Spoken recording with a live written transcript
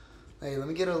Hey, let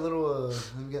me get a little.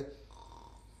 Let me get.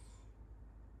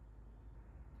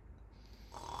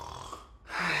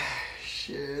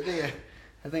 Shit,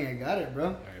 I think I got it, bro.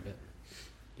 All right, bet.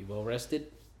 You well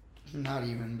rested? Not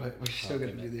even, but we're still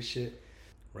gonna do this shit.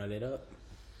 Run it up.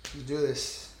 Let's do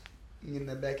this. Getting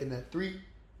that back in that 3,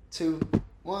 2,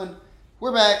 1.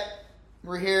 We're back.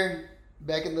 We're here.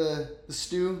 Back in the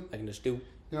stew. Back in the stew.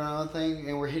 Doing our own thing,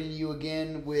 and we're hitting you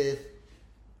again with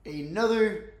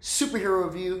another superhero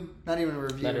review. Not even a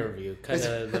review. Not a review. Kind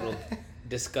of little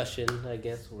discussion, I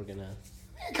guess. We're gonna.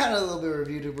 Kind of a little bit of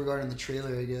review regarding the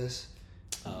trailer, I guess.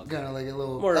 Oh, okay. Kind of like a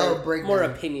little breakdown. More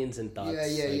opinions and thoughts.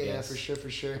 Yeah, for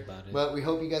sure. But we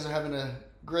hope you guys are having a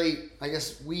great, I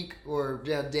guess, week or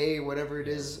day, whatever it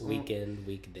is. Weekend,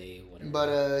 weekday, whatever.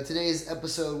 But today's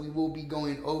episode, we will be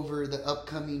going over the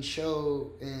upcoming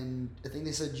show, and I think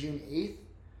they said June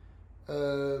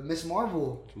 8th. Miss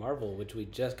Marvel. Marvel, which we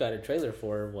just got a trailer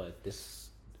for.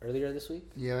 Earlier this week?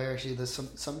 Yeah, actually, there's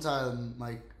sometime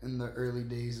like in the early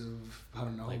days of I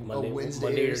don't know, like Monday or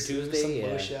Tuesday, some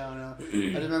bullshit. I don't know.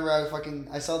 I just remember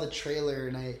I saw the trailer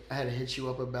and I had to hit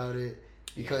you up about it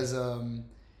because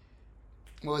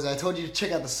what was it? I told you to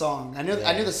check out the song. I knew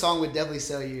the song would definitely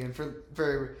sell you. And for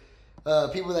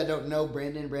people that don't know,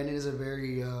 Brandon is a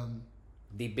very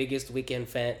the biggest Weekend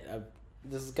fan.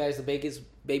 This guy's the biggest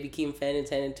Baby Keem fan in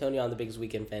San Antonio. I'm the biggest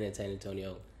Weekend fan in San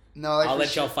Antonio. No, I'll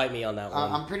let y'all fight me on that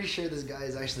one. I'm pretty sure this guy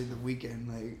is actually the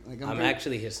Weeknd. I'm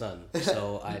actually his son,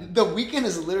 so The Weeknd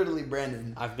is literally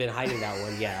Brandon. I've been hiding that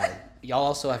one. Yeah, y'all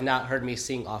also have not heard me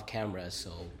sing off camera,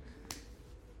 so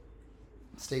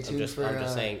stay tuned for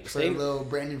a little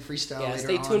Brandon freestyle. Yeah,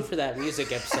 stay tuned for that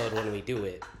music episode when we do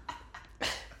it.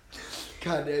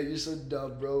 God damn, you're so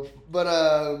dumb, bro.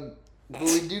 But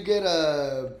we do get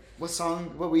what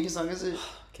Weeknd song is it?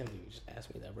 I can't believe you just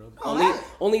asked me that, bro.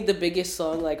 Only the biggest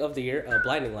song of the year,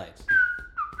 Blinding Lights.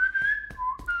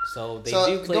 So they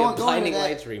do play a Blinding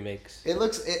Lights remix. It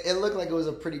looked like it was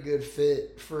a pretty good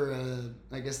fit for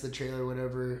I guess the trailer or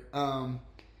whatever.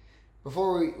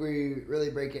 Before we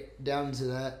really break it down to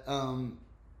that,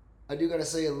 I do gotta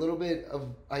say a little bit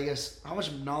of, I guess, how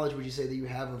much knowledge would you say that you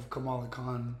have of Kamala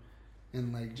Khan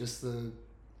and like just the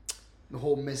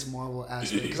whole Miss Marvel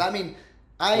aspect? Because I mean,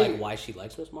 why she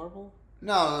likes Miss Marvel?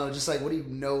 No, just like, what do you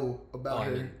know about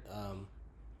her?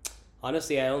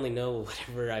 Honestly, I only know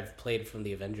whatever I've played from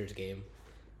the Avengers game.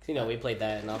 We played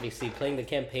that, and obviously playing the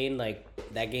campaign, like,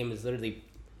 that game is literally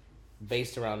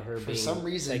based around her being, some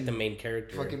reason, like, the main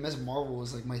character. Fucking Miss Marvel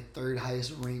was, like, my third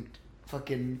highest ranked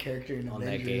fucking character in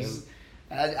Avengers.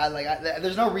 That game.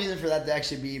 There's no reason for that to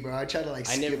actually be, bro. I tried to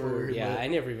skip over it. Yeah, I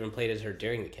never even played as her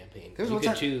during the campaign. You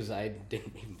could choose. I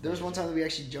didn't even. There was one time that we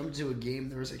actually jumped into a game.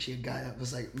 There was actually a guy that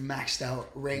was like maxed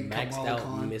out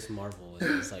Miss Marvel.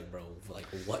 And it's like, bro, like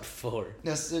what for?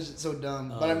 That's so dumb.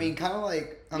 But I mean, kind of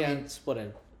like it's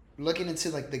whatever. Looking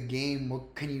into like the game,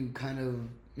 what can you kind of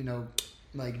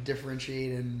like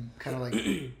differentiate and kind of like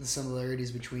the similarities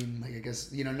between, like, I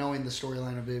guess, knowing the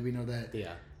storyline of it, we know that.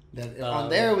 Yeah. That on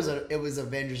there it was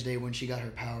Avengers Day when she got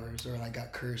her powers or like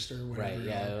got cursed or whatever. Right,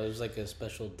 yeah, it was like a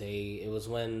special day. It was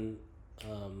when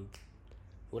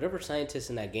whatever scientists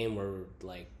in that game were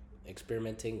like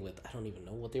experimenting with, I don't even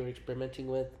know what they were experimenting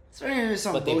with.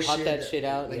 But they popped that shit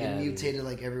out. Like it mutated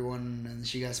like everyone and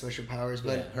she got special powers.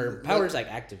 But her powers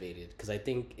like activated because I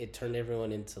think it turned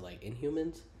everyone into like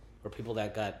Inhumans, or people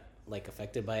that got like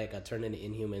affected by it got turned into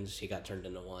Inhumans. She got turned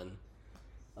into one.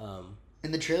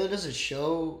 In the trailer, does it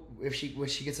show what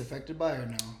she gets affected by or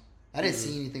no? I didn't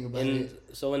see anything about it.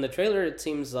 So in the trailer, it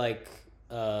seems like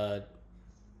that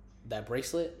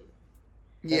bracelet.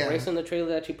 That bracelet in the trailer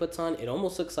that she puts on, it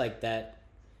almost looks like that.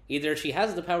 Either she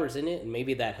has the powers in it, and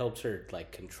maybe that helps her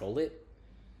like control it.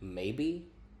 Maybe,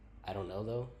 I don't know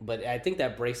though. But I think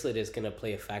that bracelet is gonna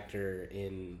play a factor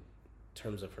in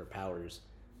terms of her powers,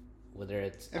 whether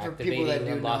it's activating,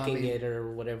 unlocking it,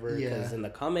 or whatever. Because in the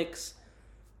comics,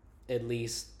 at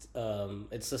least,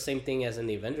 it's the same thing as in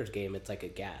the Avengers game. It's like a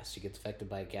gas. She gets affected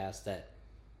by a gas that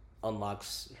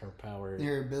unlocks her power,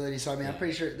 her ability. So I mean, I'm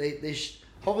pretty sure they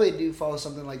hopefully do follow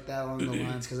something like that along the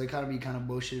lines, because it kind of be kind of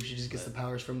bullshit if she just gets the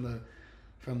powers from the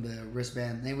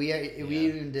wristband. And we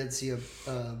even did see a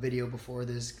video before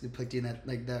this depicting that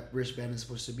like that wristband is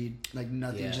supposed to be like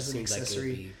nothing, just an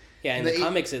accessory. In the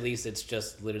comics at least, it's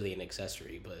just literally an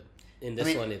accessory, but in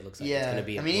this one it looks like it's gonna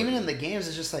be. I mean, even in the games,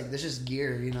 it's just like this is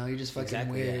gear. You just fucking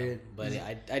wear it. But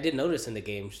I did notice in the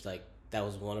games, like, that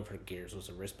was one of her gears was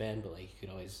a wristband, but like you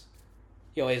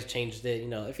always changed it.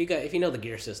 If you know the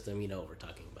gear system, you know what we're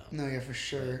talking about. No, yeah, for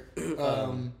sure.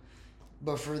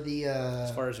 But for the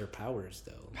as far as her powers,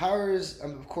 though,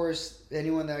 of course,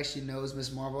 anyone that actually knows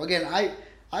Miss Marvel. Again,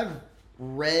 I've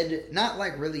read, not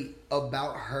like really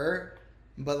about her,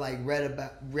 but like read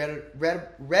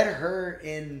her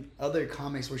in other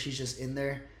comics where she's just in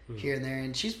there here and there,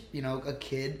 and she's a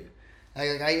kid.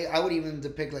 I would even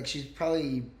depict like she's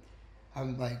probably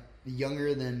like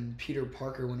younger than Peter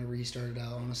Parker whenever he started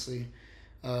out. Honestly,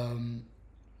 the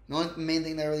only main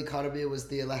thing that really caught a bit was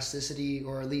the elasticity,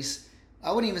 or at least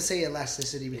I wouldn't even say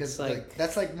elasticity because like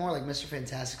that's like more like Mr.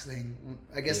 Fantastic's thing.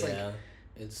 I guess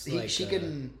it's she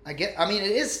can. I mean,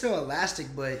 it is still elastic,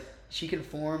 but she can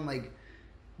form like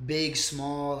big,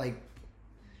 small, like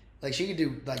she could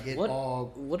do like it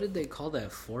all. What did they call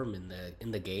that form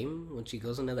in the game when she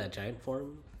goes into that giant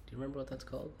form? Do you remember what that's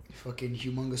called? Fucking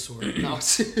Humongosaur. No.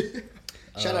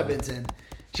 Shut up, Ben 10.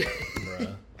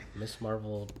 Bruh. Miss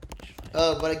Marvel.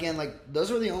 But again, like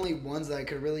those were the only ones that I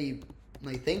could really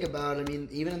like think about. I mean,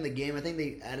 even in the game, I think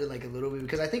they added like a little bit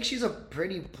because I think she's a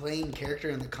pretty plain character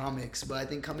in the comics. But I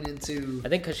think coming into, I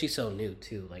think because she's so new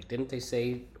too. Like, didn't they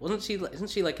say? Isn't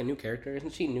she like a new character?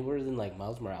 Isn't she newer than like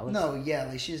Miles Morales? No, yeah,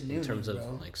 like she's new in terms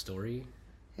of like story.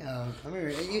 Yeah, I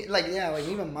mean, like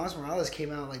even Miles Morales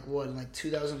came out like what in like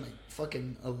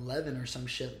 2011 or some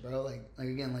shit, bro. Like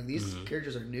again, like these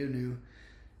characters are new.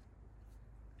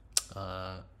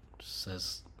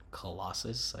 Says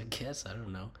Colossus, I guess. I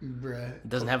don't know. Bruh. It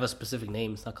doesn't have a specific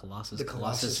name. It's not Colossus. The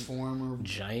Colossus form or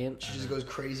giant. She just goes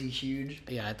crazy huge.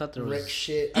 Yeah, I thought there was wreck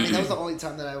shit. I mean, that was the only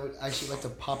time that I would actually like to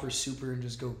pop her super and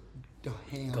just go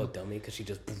ham. Go dummy because she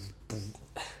just.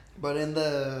 But in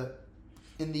the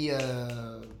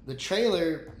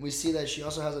trailer, we see that she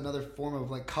also has another form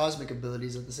of like cosmic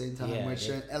abilities at the same time, which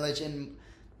in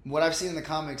what I've seen in the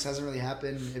comics hasn't really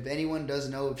happened. If anyone does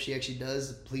know if she actually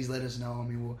does, please let us know. I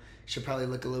mean, we should probably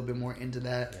look a little bit more into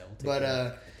that. Yeah,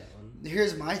 but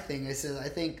here's my thing. I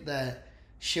think that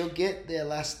she'll get the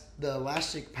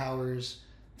elastic powers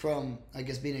from, I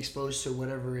guess, being exposed to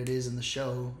whatever it is in the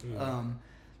show.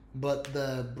 But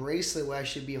the bracelet will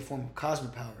actually be a form of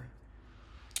cosmic power.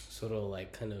 So it'll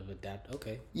like kind of adapt.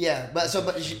 Okay. Yeah, but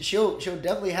she'll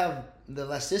definitely have the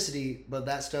elasticity, but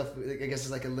that stuff I guess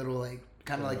is like a little like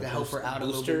kind of like the help her out a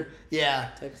little bit. Yeah.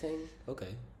 Type thing. Okay.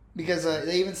 Because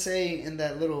they even say in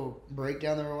that little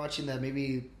breakdown that we're watching that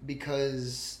maybe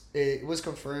because it was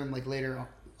confirmed like later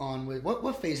on with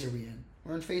what phase are we in?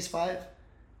 We're in phase 5.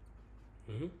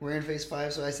 Mm-hmm. We're in phase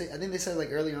 5, so I think they said like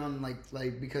early on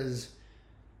like because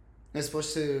it's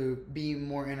supposed to be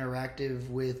more interactive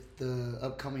with the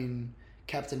upcoming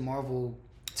Captain Marvel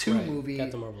 2 movie.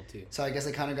 Captain Marvel 2. So I guess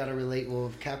I kind of got to relate. Well,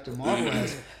 if Captain Marvel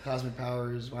has cosmic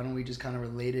powers, why don't we just kind of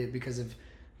relate it? Because if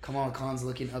Kamala Khan's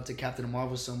looking up to Captain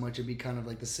Marvel so much, it'd be kind of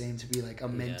like the same to be like a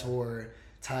mentor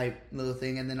type little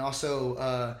thing. And then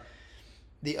also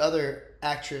the other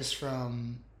actress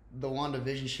from the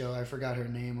WandaVision show, I forgot her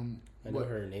name. I know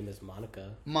her name is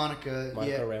Monica. Monica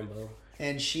Rambeau.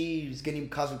 And she's getting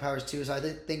cosmic powers too. So I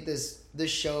think this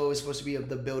show is supposed to be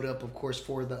the build up, of course,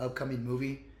 for the upcoming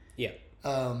movie. Yeah.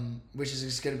 Which is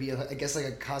just gonna be, I guess, like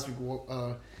a cosmic,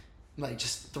 like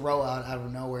just throw out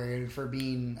of nowhere. And for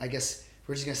being, I guess,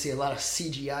 we're just gonna see a lot of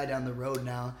CGI down the road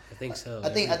now. I think so. I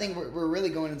think we're really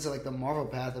going into like the Marvel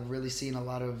path of really seeing a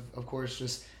lot of course,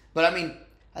 just. But I mean,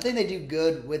 I think they do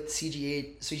good with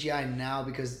CGI now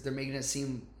because they're making it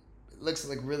looks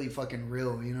like really fucking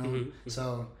real, you know. Mm-hmm.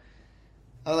 So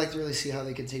I would like to really see how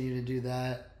they continue to do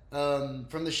that.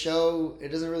 From the show, it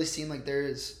doesn't really seem like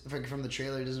from the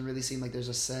trailer, it doesn't really seem like there's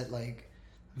a set like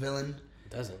villain.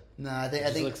 It doesn't. No, I think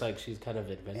it looks like she's kind of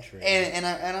adventurous. And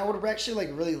I would actually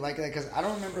like really like that because I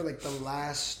don't remember like the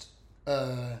last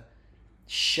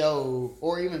show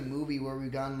or even movie where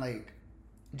we've gone like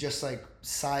just like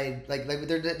side like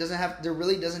there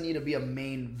really doesn't need to be a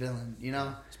main villain, you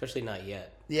know? Especially not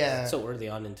yet. Yeah. It's so early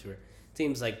on into her.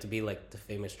 Seems like to be like the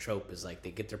famous trope is like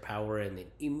they get their power and then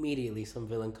immediately some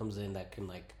villain comes in that can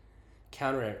like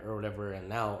counter it or whatever, and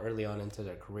now early on into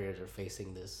their careers are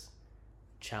facing this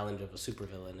challenge of a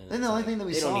supervillain. And the only thing that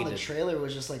we saw in the trailer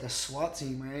was just like a SWAT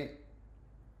team, right?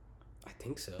 I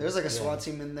think so. There's like a SWAT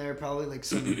team in there, probably like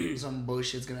some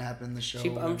bullshit's gonna happen in the show.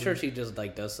 I'm sure she just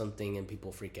like does something and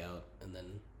people freak out and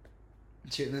then.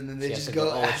 And then they just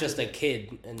go. Oh, it's just a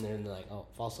kid, and then they're like, "Oh,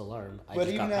 false alarm! I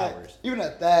just got powers." Even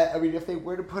at that, I mean, if they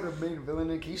were to put a main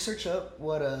villain in, can you search up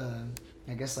what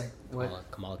I guess like what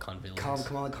Kamala Khan villains.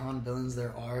 Kamala Khan villains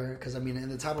there are? Because I mean, in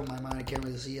the top of my mind, I can't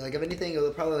really see. Like, if anything, it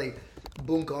would probably like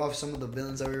bunk off some of the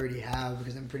villains that we already have.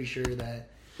 Because I'm pretty sure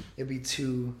that it'd be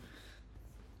too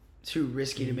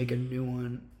risky to make a new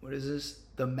one. What is this?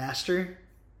 The Master?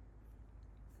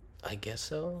 I guess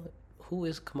so. Who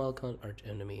is Kamala Khan arch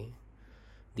enemy?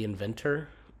 The Inventor?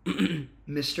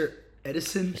 Mr.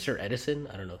 Edison? Mr. Edison?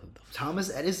 I don't know who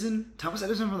Thomas Edison? Thomas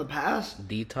Edison from the past?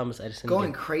 The Thomas Edison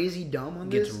going crazy dumb on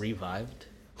gets this? revived.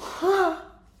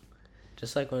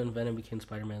 Just like when Venom became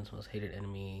Spider-Man's most hated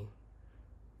enemy,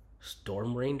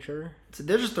 Storm Ranger. So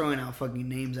they're just throwing out fucking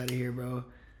names out of here, bro.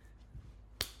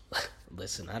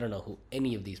 Listen, I don't know who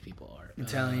any of these people are. I'm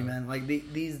telling you, man. Like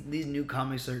these new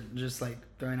comics are just like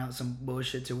throwing out some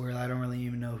bullshit to where I don't really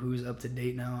even know who's up to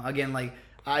date now. Again, like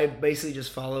I basically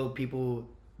just follow people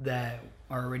that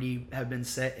already have been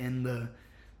set in the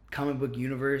comic book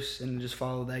universe and just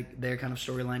follow like their kind of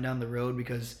storyline down the road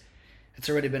because it's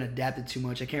already been adapted too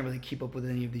much. I can't really keep up with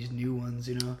any of these new ones,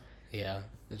 you know? Yeah,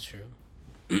 that's true.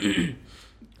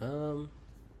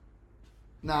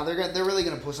 Nah, they're really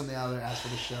gonna pull something out of their ass for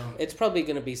the show. It's probably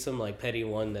gonna be some like petty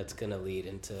one that's gonna lead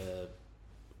into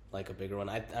like a bigger one.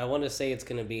 I want to say it's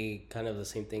gonna be kind of the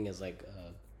same thing as like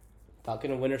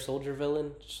Falcon and Winter Soldier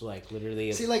villain, just like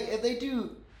literally. See, like if they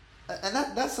do, and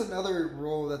that's another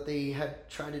role that they had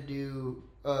tried to do,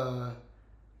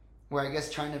 where I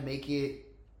guess trying to make it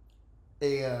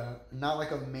a not like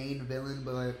a main villain,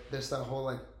 but like there's that whole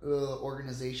like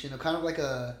organization, kind of like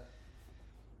a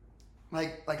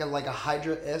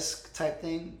Hydra-esque type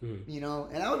thing, you know.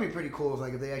 And that would be pretty cool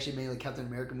if they actually made like Captain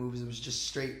America movies. It was just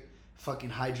straight fucking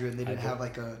Hydra, and they didn't have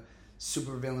like a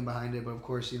super villain behind it. But of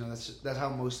course, you know that's how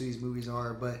most of these movies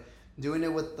are. But doing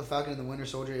it with the Falcon and the Winter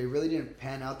Soldier, it really didn't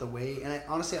pan out the way. And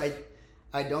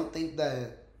I don't think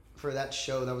that for that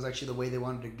show that was actually the way they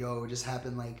wanted to go. It just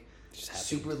happened like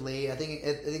super late. I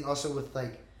think also with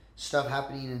like stuff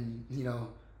happening in, you know,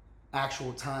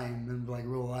 actual time and like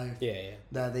real life. Yeah.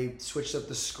 That they switched up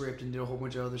the script and did a whole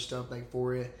bunch of other stuff like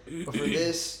for it. But for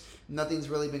this, nothing's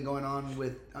really been going on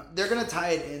with. They're gonna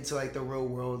tie it into like the real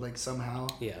world like somehow.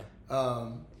 Yeah.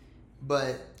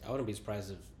 But I wouldn't be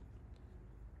surprised if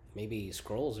maybe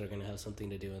Skrulls are gonna have something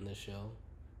to do in this show,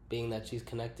 being that she's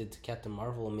connected to Captain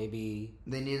Marvel. Maybe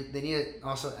they need it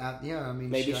also. Yeah, I mean,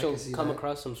 maybe she'll come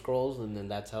across some Skrulls, and then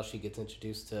that's how she gets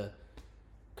introduced to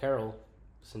Carol.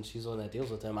 Since she's the one that deals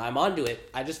with them. I'm onto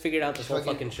it. I just figured out this whole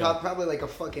fucking show. Probably like a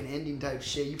fucking ending type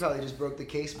shit. You probably just broke the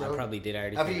case, bro. I probably did. I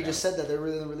already After you just said that, they're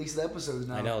really going to release the episodes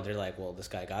now. I know. They're like, well, this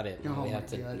guy got it. Now we have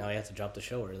to drop the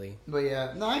show early. But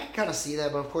yeah. No, I can kind of see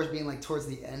that. But of course, being like towards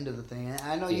the end of the thing. And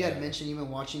I know you had mentioned even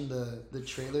watching the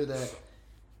trailer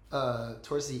that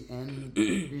towards the end,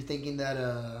 you're thinking that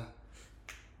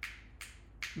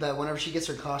that whenever she gets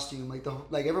her costume,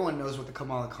 like everyone knows what the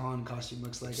Kamala Khan costume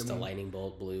looks like. Just a lightning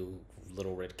bolt blue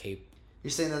little red cape.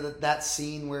 You're saying that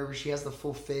scene where she has the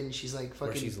full fit and she's like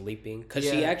fucking... Where she's leaping. Because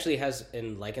she actually has,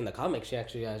 in the comics, she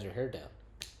actually has her hair down.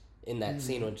 In that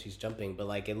scene when she's jumping. But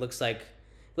like, it looks like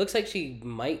she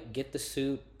might get the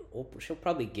suit. Well, she'll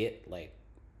probably get like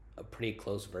a pretty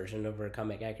close version of her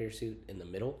comic accurate suit in the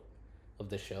middle of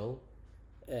the show.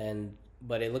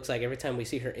 But it looks like every time we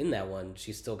see her in that one,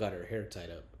 she's still got her hair tied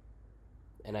up.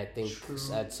 And I think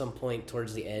at some point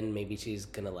towards the end, maybe she's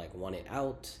going to like want it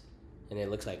out. And it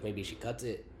looks like maybe she cuts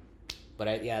it. But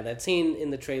that scene in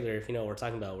the trailer, if you know what we're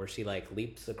talking about, where she like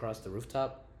leaps across the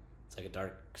rooftop. It's like a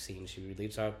dark scene. She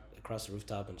leaps across the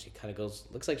rooftop and she kind of goes,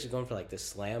 looks like she's going for like this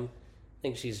slam.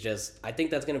 I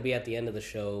think that's going to be at the end of the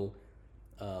show.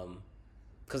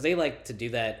 Because they like to do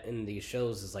that in these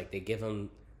shows, is like they give them,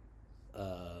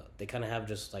 they kind of have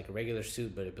just like a regular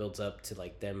suit, but it builds up to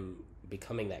like them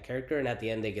becoming that character. And at the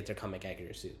end, they get their comic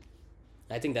accurate suit.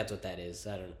 I think that's what that is.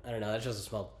 I don't know. That's just a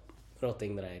small little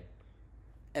thing that I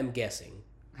am guessing.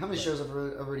 How many shows have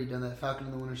already done that? Falcon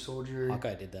and the Winter Soldier.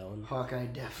 Hawkeye did that one. Hawkeye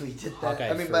definitely did that.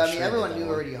 Everyone knew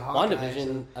already Hawkeye.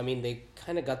 WandaVision, so. They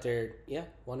kind of got their... Yeah,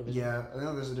 WandaVision. Yeah, I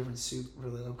know there's a different suit for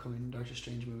the upcoming Doctor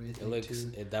Strange movie,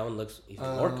 that one looks even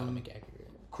more comic accurate.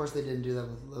 Of course they didn't do that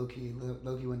with Loki.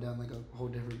 Loki went down like a whole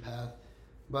different path.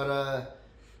 But,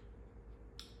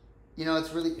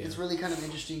 it's really kind of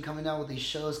interesting coming out with these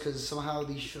shows because somehow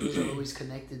these shows are always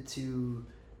connected to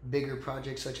bigger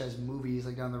projects such as movies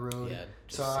like down the road. Yeah,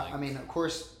 so of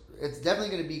course it's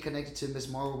definitely going to be connected to Miss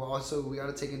Marvel, but also we got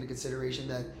to take into consideration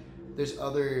that there's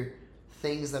other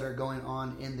things that are going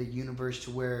on in the universe to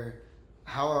where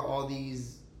how are all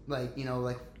these like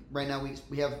right now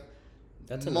we have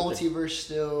multiverse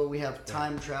still, we have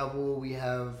time travel, we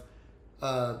have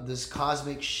this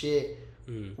cosmic shit.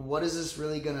 What is this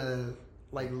really gonna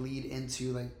like lead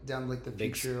into like down like the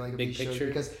future like big picture?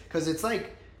 Because it's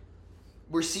like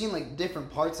we're seeing like different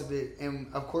parts of it,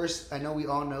 and of course I know we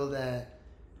all know that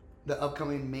the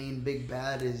upcoming main big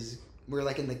bad we're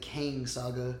like in the Kang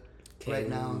saga right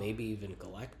now. Maybe even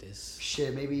Galactus.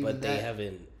 Shit, maybe even but they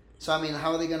haven't. So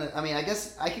how are they gonna? I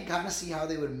guess I can kind of see how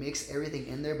they would mix everything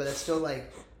in there, but that's still like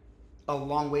a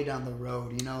long way down the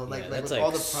road, you know, like with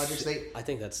all the projects I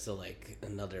think that's still like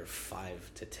another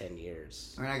 5 to 10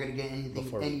 years. We're not gonna get any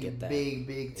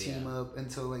big team up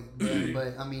until like then.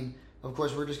 But I mean, of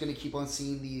course, we're just gonna keep on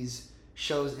seeing these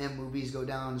shows and movies go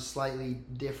down slightly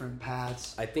different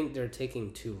paths. I think they're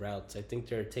taking 2 routes. I think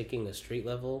they're taking a street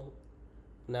level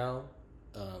now.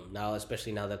 Now,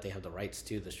 especially now that they have the rights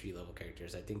to the street level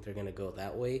characters, I think they're gonna go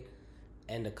that way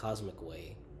and a cosmic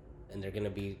way. And they're gonna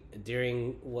be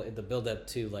during the build up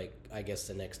to, like, I guess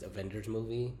the next Avengers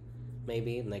movie,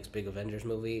 maybe the next big Avengers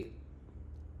movie.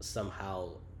 Somehow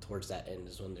towards that end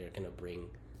is when they're gonna bring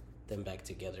them back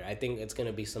together. I think it's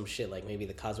gonna be some shit like maybe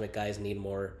the cosmic guys need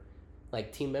more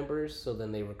like team members, so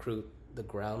then they recruit the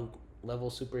ground level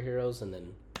superheroes and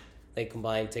then they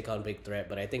combine, take on big threat.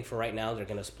 But I think for right now they're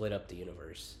gonna split up the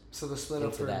universe. So the split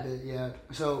up for a bit, yeah.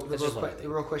 So the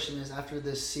real question is, after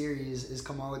this series, is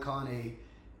Kamala Khan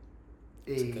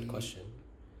That's a good question.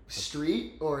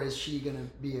 Street, or is she gonna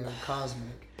be a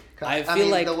cosmic? I feel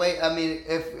like the way, I mean,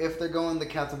 if they're going the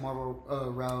Captain Marvel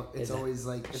route, it's always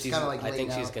like it's kind of like I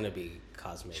think she's gonna be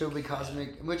cosmic. She'll be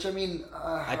cosmic, which I mean,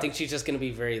 I think she's just gonna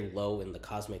be very low in the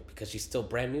cosmic because she's still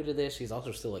brand new to this. She's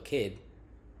also still a kid,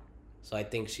 so I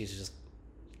think she's just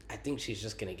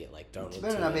gonna get like thrown into it.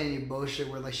 Better not be any bullshit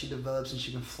where like she develops and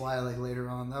she can fly like later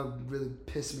on. That would really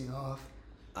piss me off.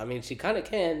 I mean, she kind of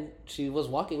can. She was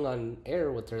walking on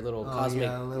air with her little cosmic,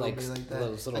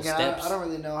 those little steps. I don't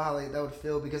really know how like that would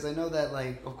feel, because I know that,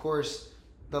 like, of course,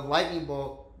 the lightning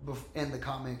bolt in the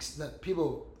comics, that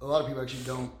a lot of people actually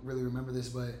don't really remember this,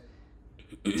 but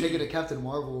take it to Captain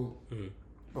Marvel,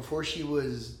 before she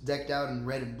was decked out in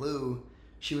red and blue,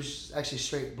 she was actually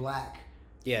straight black.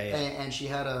 Yeah. And she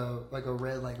had a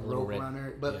red rope around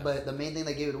her. But the main thing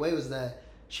that gave it away was that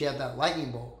she had that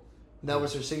lightning bolt. That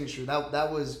was her signature.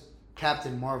 That was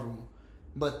Captain Marvel.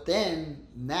 But then,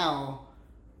 now,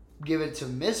 give it to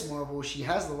Miss Marvel. She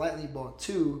has the lightning bolt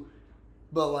too.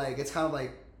 But, like, it's kind of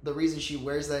like the reason she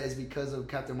wears that is because of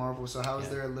Captain Marvel. So how is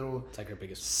there a little it's like her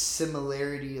biggest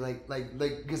similarity? Like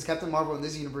because Captain Marvel in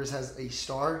this universe has a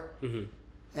star. Mm-hmm.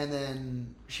 And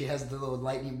then she has the little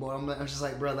lightning bolt. I'm just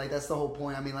like, bro, like, that's the whole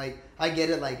point. I mean, like, I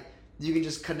get it. Like, you can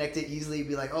just connect it easily.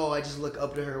 Be like, oh, I just look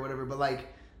up to her or whatever. But, like,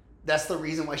 that's the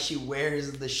reason why she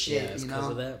wears the shit, it's because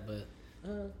of that, but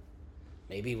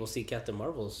maybe we'll see Captain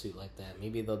Marvel's suit like that.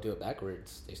 Maybe they'll do it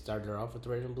backwards. They started her off with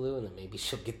red and blue, and then maybe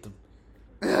she'll get the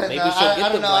I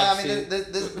don't know. I mean,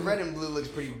 this red and blue looks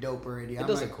pretty dope already. It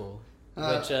does look cool.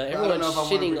 Which everyone's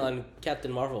shitting on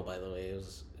Captain Marvel, by the way. It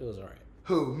was alright.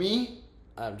 Who, me?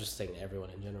 I'm just saying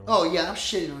everyone in general. Oh yeah, I'm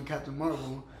shitting on Captain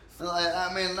Marvel.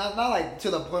 I mean, not like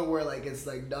to the point where like it's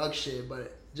like dog shit,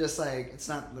 but just like it's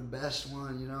not the best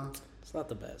one, you know. It's not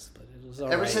the best, but it was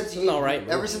alright.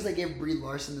 Ever since they gave Brie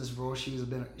Larson this role, she's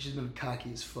been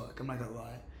cocky as fuck. I'm not gonna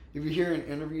lie. If you hear in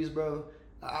interviews, bro,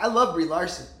 I love Brie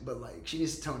Larson, but like she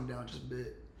needs to tone it down just a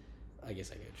bit. I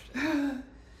guess I get you.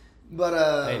 But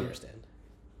I understand.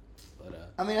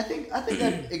 But I mean, I think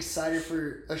I'm excited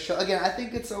for a show. Again, I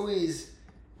think it's always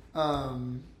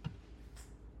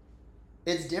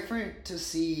it's different to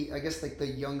see, I guess, like the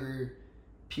younger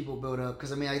people build up,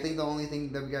 because I mean, I think the only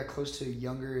thing that we got close to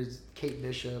younger is Kate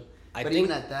Bishop. But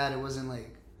even at that, it wasn't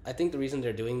like. I think the reason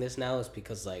they're doing this now is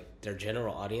because like their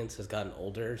general audience has gotten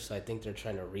older, so I think they're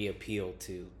trying to reappeal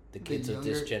to the kids of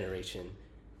this generation.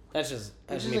 That's just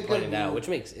me pointing out, which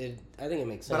makes it. I think it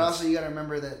makes sense. But also, you got to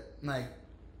remember that like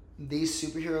these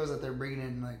superheroes that they're bringing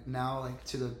in like now like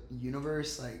to the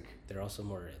universe, like they're also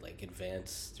more like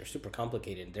advanced. They're super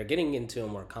complicated. They're getting into a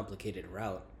more complicated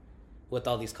route with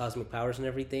all these cosmic powers and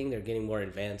everything. They're getting more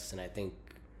advanced, and I think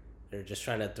they're just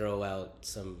trying to throw out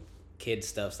some kid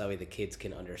stuff so that way the kids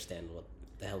can understand what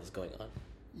the hell is going on.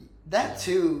 That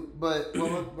too, but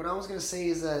what I was gonna say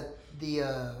is that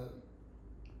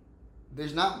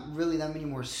there's not really that many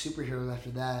more superheroes after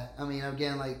that. I mean,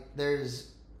 again, like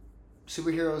there's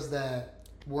superheroes that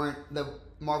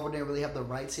Marvel didn't really have the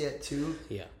rights yet to.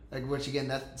 Yeah. Like, which again,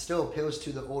 that still appeals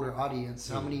to the older audience.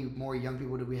 How many more young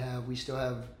people do we have? We still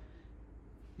have.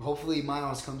 Hopefully,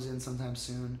 Miles comes in sometime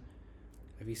soon.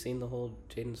 Have you seen the whole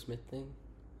Jaden Smith thing?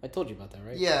 I told you about that,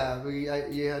 right? Yeah,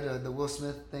 you had the Will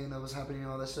Smith thing that was happening and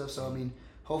all that stuff. So I mean,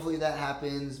 hopefully that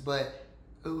happens. But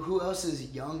who else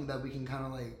is young that we can kind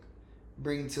of like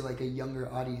bring to like a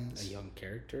younger audience? A young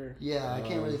character? Yeah, I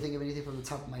can't really think of anything from the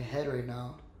top of my head right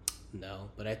now. No,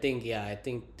 but I think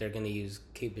they're gonna use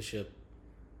Kate Bishop.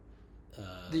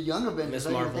 The Young Avengers. I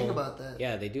didn't even think about that.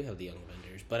 Yeah, they do have the Young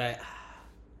Avengers, but I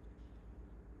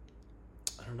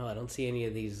don't know. I don't see any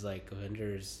of these like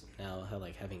Avengers now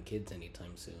having kids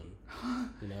anytime soon.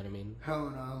 You know what I mean? Hell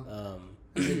no.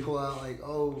 They pull out like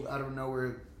out of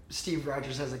nowhere Steve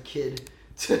Rogers has a kid.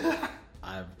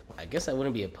 I guess I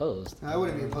wouldn't be opposed. I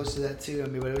wouldn't be opposed to that too. I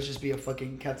mean, but it would just be a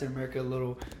fucking Captain America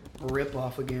little rip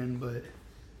off again. But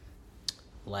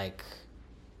like,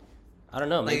 I don't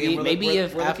know. Like, Maybe we're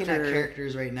if looking after at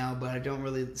characters right now, but I don't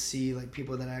really see like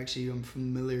people that I actually am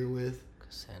familiar with.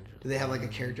 Cassandra, do they have like a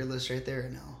character list right there or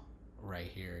no? Right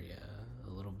here, yeah,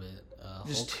 a little bit.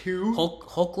 Just Hulk, two.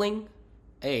 Hulkling.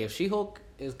 Hey, if She-Hulk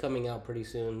is coming out pretty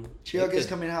soon, She-Hulk is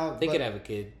coming out. They could have a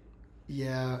kid.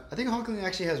 Yeah, I think Hulkling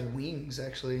actually has wings,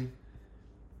 actually.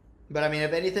 But I mean,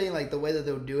 if anything, like the way that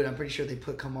they'll do it, I'm pretty sure they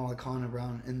put Kamala Khan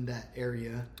around in that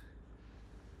area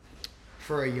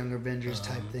for a Young Avengers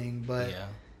type thing. But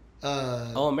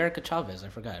yeah. America Chavez, I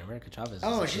forgot. America Chavez.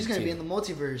 Oh, she's gonna be in the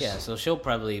multiverse. Yeah, so she'll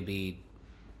probably be.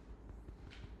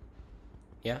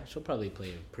 Yeah, she'll probably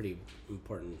play a pretty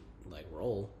important like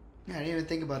role. Yeah, I didn't even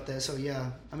think about that. So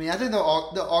yeah, I mean, I think they'll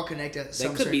all connect at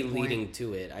some. They could be point. leading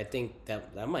to it. I think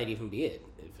that might even be it.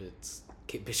 If it's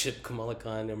Kate Bishop, Kamala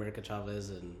Khan, America Chavez,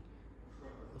 and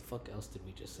the fuck else did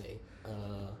we just say?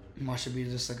 Must should be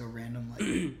just like a random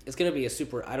like. It's gonna be a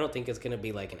super. I don't think it's gonna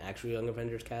be like an actual Young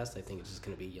Avengers cast. I think it's just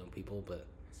gonna be young people. But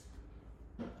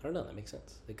I don't know. That makes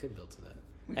sense. They could build to that,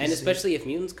 and especially if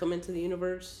mutants come into the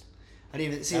universe. I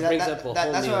didn't even see that. Brings up a whole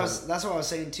that's new... what I was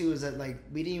saying too. Is that like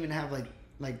we didn't even have like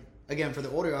again for the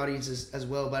older audiences as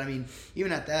well. But I mean,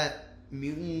 even at that,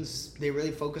 mutants they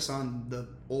really focus on the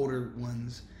older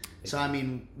ones. So I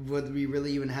mean, would we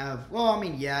really even have? Well, I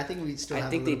mean, yeah, I think we still. I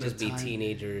think they'd just be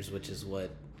teenagers, which is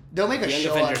what they'll make a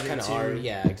show out of it too.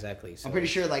 Yeah, exactly. So. I'm pretty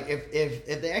sure, like,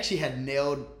 if they actually had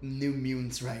nailed New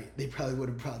Mutants right, they probably would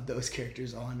have brought those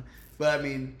characters on. But I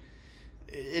mean,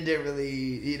 it didn't really,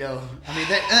 you know. I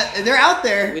mean, they're out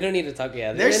there. We don't need to talk.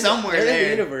 Yeah, they're somewhere they're there. in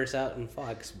the universe out in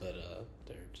Fox, but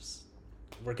they're just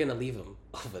we're gonna leave them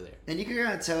over there. And you can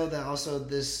kind of tell that also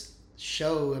this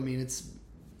show. I mean, it's.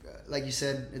 Like you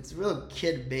said, it's real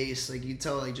kid based. Like you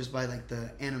tell, like just by like the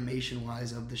animation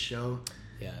wise of the show.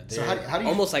 Yeah. So how do you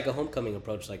almost like a homecoming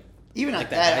approach, like even like at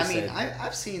that? I mean,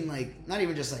 I've seen like not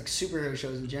even just like superhero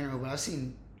shows in general, but I've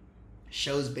seen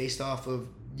shows based off of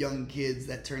young kids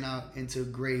that turn out into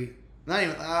great. Not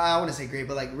even I want to say great,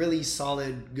 but like really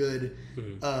solid, good.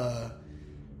 Mm-hmm.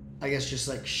 I guess just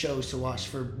like shows to watch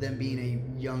for them being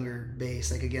a younger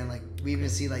base. Like again, like we even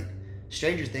see like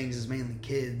Stranger Things is mainly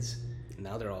kids.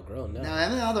 Now they're all grown. No.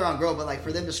 Now they're all grown, but like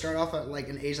for them to start off at like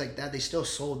an age like that, they still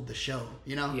sold the show,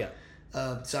 you know. Yeah.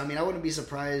 So I mean, I wouldn't be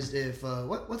surprised if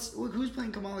who's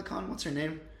playing Kamala Khan? What's her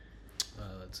name?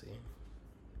 Let's see.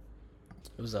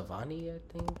 It was Avani, I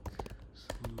think.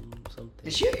 Something.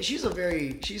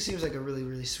 And she seems like a really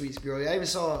really sweet girl. I even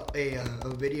saw a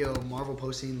video Marvel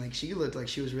posting like she looked like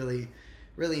she was really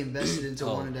really invested into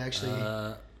wanting to actually.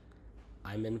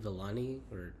 Iman Vellani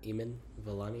or Eamon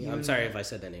Vellani. I'm sorry if I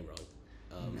said that name wrong.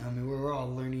 I mean, we're all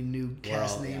learning new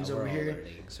cast names over here.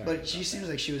 But she seems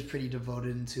like she was pretty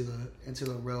devoted into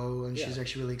the role, and she's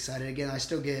actually really excited. Again, I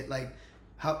still get like,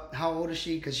 how old is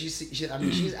she? Because I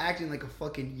mean, she's acting like a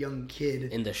fucking young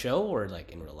kid in the show or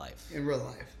like in real life. In real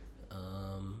life.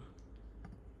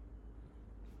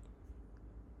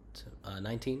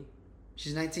 19.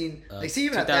 She's 19. Like, see,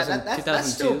 even at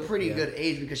that's still a pretty good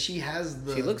age because she has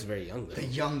the. She looks very young though. The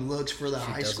young looks for the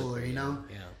high schooler, you know.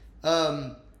 Yeah.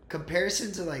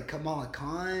 Comparison to like Kamala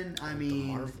Khan, I mean.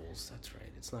 The Marvels. That's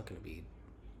right. It's not gonna be.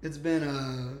 It's been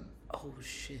Oh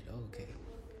shit! Okay.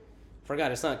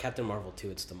 Forgot it's not Captain Marvel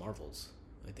 2. It's the Marvels.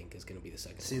 I think is gonna be the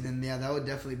second. See, one. Then yeah, that would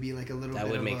definitely be like a little. That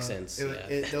bit would make sense.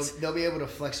 They'll be able to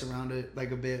flex around it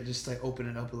like a bit, just like open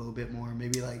it up a little bit more.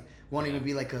 Maybe like wanting to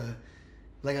be like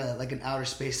an outer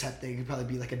space type thing. It could probably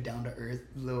be like a down to earth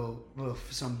little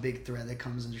some big threat that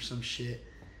comes under some shit.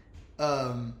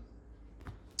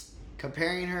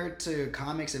 Comparing her to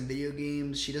comics and video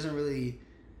games, she doesn't really.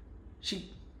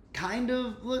 She kind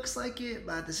of looks like it,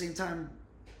 but at the same time,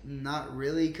 not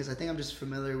really. Because I think I'm just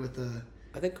familiar with the.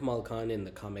 I think Kamala Khan in the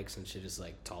comics and shit is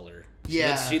like taller.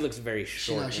 She looks very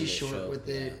short. She's short with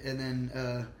it, and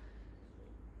then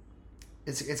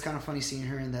it's kind of funny seeing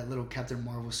her in that little Captain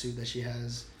Marvel suit that she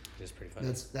has. It's pretty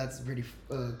funny. That's pretty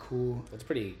cool. It's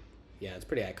pretty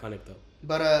iconic though.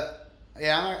 But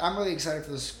yeah, I'm really excited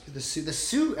for the suit. The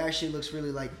suit actually looks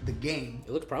really like the game.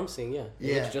 It looks promising, yeah.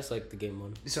 It looks just like the game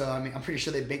one. So I mean, I'm pretty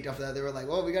sure they baked off that. They were like,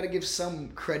 well, we got to give some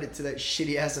credit to that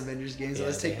shitty ass Avengers game. So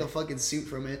let's take the fucking suit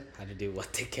from it. Had to do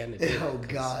what they can to do. Oh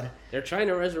God. They're trying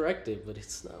to resurrect it, but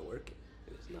it's not working.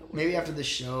 Maybe after the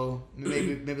show,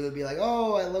 maybe they'll be like,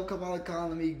 "Oh, I love Kamala Khan.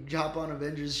 Let me hop on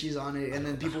Avengers. She's on it," and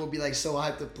then people will be like so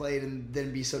hyped to play it, and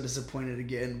then be so disappointed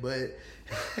again. But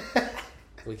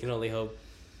we can only hope.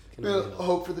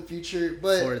 hope for the future.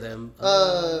 But for them,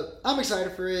 I'm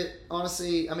excited for it.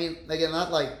 Honestly, I mean, again,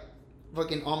 not like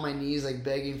fucking on my knees, like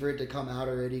begging for it to come out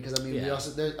already. Because I mean, we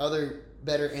also there's other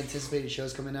better anticipated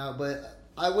shows coming out, but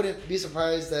I wouldn't be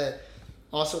surprised that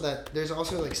there's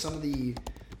also like some of the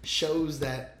shows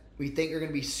that we think are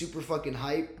gonna be super fucking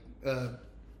hype.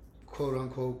 Quote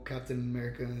unquote Captain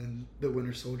America and the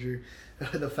Winter Soldier,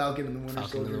 the Falcon and the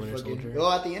Winter Soldier.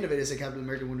 Oh, at the end of it, it's a Captain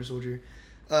America Winter Soldier.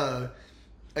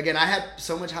 Again, I had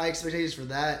so much high expectations for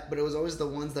that, but it was always the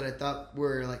ones that I thought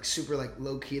were like super like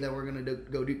low key that we're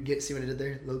gonna see what I did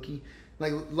there, low key.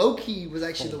 Like low key was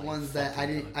actually the ones that I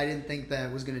didn't think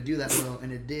that was gonna do that well,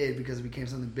 and it did because it became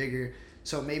something bigger.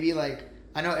 So maybe like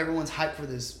I know everyone's hyped for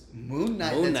this Moon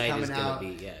Knight that's coming out,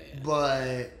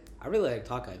 but I really like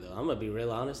Hawkeye though. I'm gonna be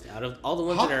real honest. Out of all the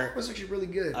ones that are was actually really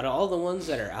good. Out of all the ones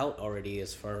that are out already,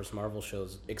 as far as Marvel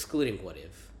shows, excluding What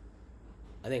If,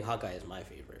 I think Hawkeye is my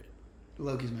favorite.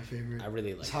 Loki's my favorite. I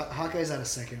really like. Hawkeye's at a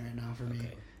second right now for me.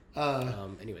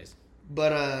 Anyways.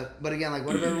 But again, like,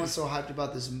 what if everyone's so hyped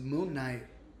about this Moon Knight?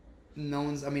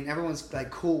 Everyone's like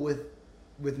cool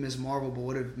with Ms. Marvel, but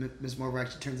what if Ms. Marvel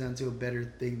actually turns out into a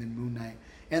better thing than Moon Knight?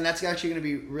 And that's actually going to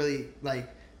be really like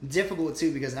difficult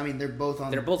too, because I mean they're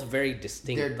both very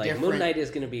distinct. Like Moon Knight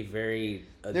is going to be very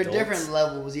adult. They're different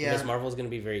levels. Yeah, Ms. Marvel is going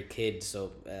to be very kid,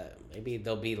 so maybe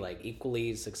they'll be like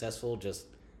equally successful, just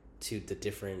to the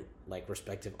different like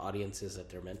respective audiences that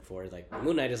they're meant for. Like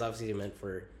Moon Knight is obviously meant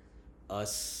for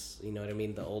us, you know what I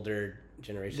mean, the older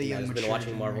generation that has been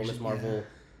watching Marvel. Ms. Marvel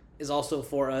is also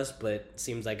for us, but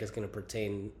seems like it's going to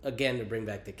pertain again to bring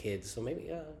back the kids. So maybe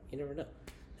you never know.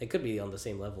 It could be on the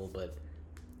same level, but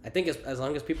I think as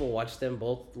long as people watch them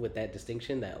both with that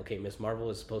distinction that okay, Ms. Marvel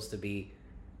is supposed to be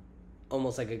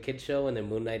almost like a kid show, and then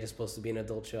Moon Knight is supposed to be an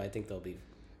adult show. I think they'll be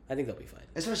fine.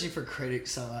 Especially for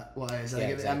critics wise. Like,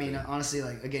 exactly. I mean, honestly,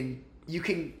 like again, you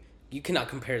cannot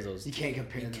compare those. You can't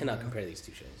compare. You cannot compare these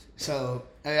two shows. So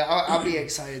I'll be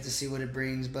excited to see what it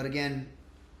brings. But again,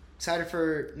 excited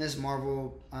for Ms.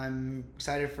 Marvel. I'm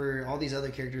excited for all these other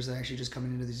characters that are actually just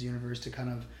coming into this universe to kind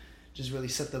of just really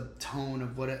set the tone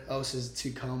of what else is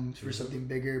to come for something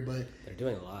bigger. But they're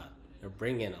doing a lot. They're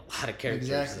bringing a lot of characters.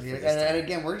 Exactly. And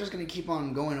again, we're just going to keep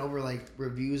on going over like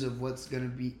reviews of what's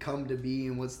going to come to be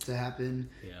and what's to happen.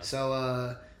 Yeah.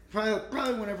 So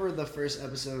probably whenever the first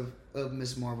episode of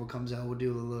Ms. Marvel comes out, we'll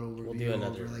do a little review. We'll do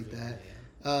another over like that.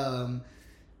 Yeah.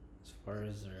 As far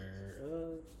as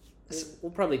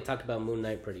we'll probably talk about Moon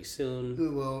Knight pretty soon. We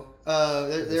will.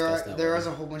 There is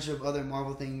a whole bunch of other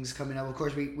Marvel things coming up. Of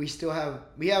course, we still have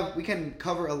we can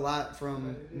cover a lot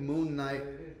from Moon Knight.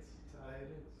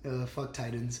 Fuck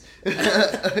Titans.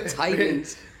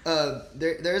 Titans.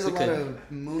 There's a lot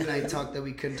of Moon Knight talk that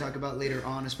we couldn't talk about later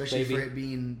on, especially for it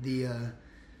being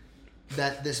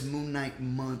this Moon Knight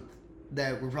month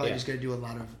that we're probably just gonna do a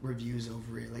lot of reviews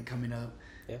over it, like coming up.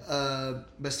 Yeah.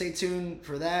 But stay tuned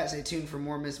for that. Stay tuned for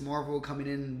more Ms. Marvel coming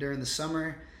in during the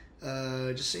summer.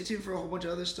 Just stay tuned for a whole bunch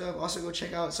of other stuff. Also, go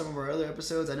check out some of our other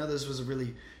episodes. I know this was a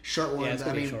really short one.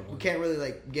 Yeah, we can't really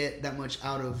like get that much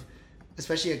out of,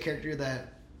 especially a character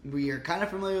that we are kind of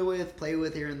familiar with, play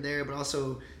with here and there, but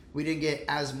also we didn't get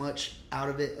as much out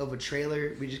of it of a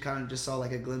trailer. We just kind of saw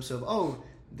like a glimpse of, oh,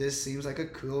 this seems like a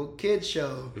cool kid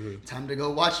show. Mm-hmm. Time to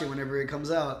go watch it whenever it comes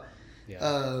out.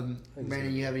 Yeah.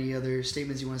 Brandon, you have any other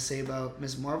statements you want to say about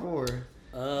Ms. Marvel? Or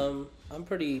I'm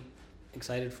pretty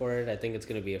excited for it. I think it's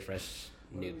going to be a fresh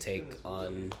new take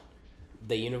on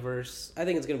the universe. I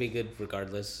think it's going to be good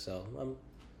regardless, so I'm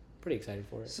pretty excited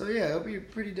for it. So yeah, it'll be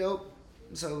pretty dope.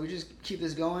 So we just keep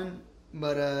this going,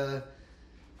 but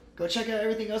go check out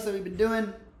everything else that we've been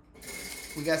doing.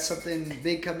 We got something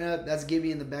big coming up. That's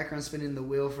Gibby in the background spinning the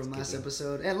wheel from last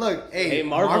episode. And look, hey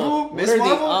Marvel? Miss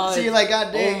Marvel? See, like,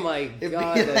 goddamn. Oh my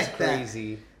god, that's like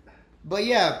crazy. But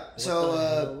yeah,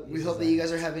 so we hope that you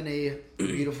guys are having a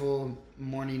beautiful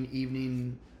morning,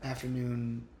 evening,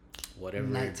 afternoon, whatever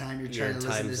nighttime you're trying to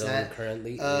listen to that.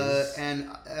 Currently is. And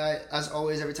as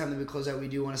always, every time that we close out, we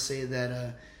do want to say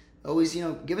that always,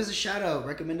 give us a shout out.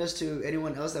 Recommend us to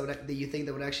anyone else that you think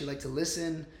that would actually like to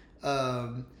listen.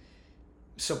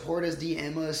 Support us,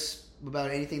 DM us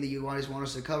about anything that you always want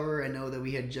us to cover. I know that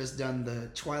we had just done the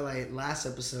Twilight last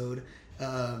episode.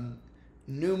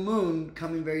 New Moon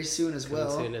coming very soon as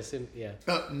well. Soon, yeah.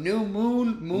 New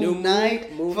Moon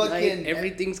Knight, Moon Knight.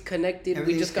 Everything's connected.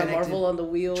 We just got Marvel on the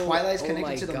wheel. Twilight's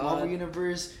connected to the Marvel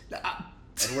universe.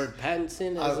 Edward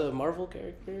Pattinson as a Marvel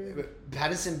character.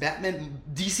 Pattinson, Batman,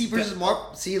 DC versus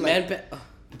Marvel. See, like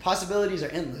the possibilities are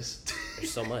endless.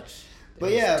 There's so much. But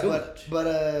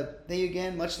thank you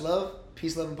again. Much love,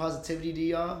 peace, love, and positivity to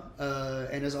y'all.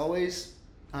 And as always,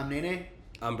 I'm Nene.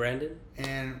 I'm Brandon.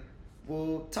 And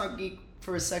we'll talk geek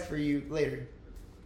for a sec for you later.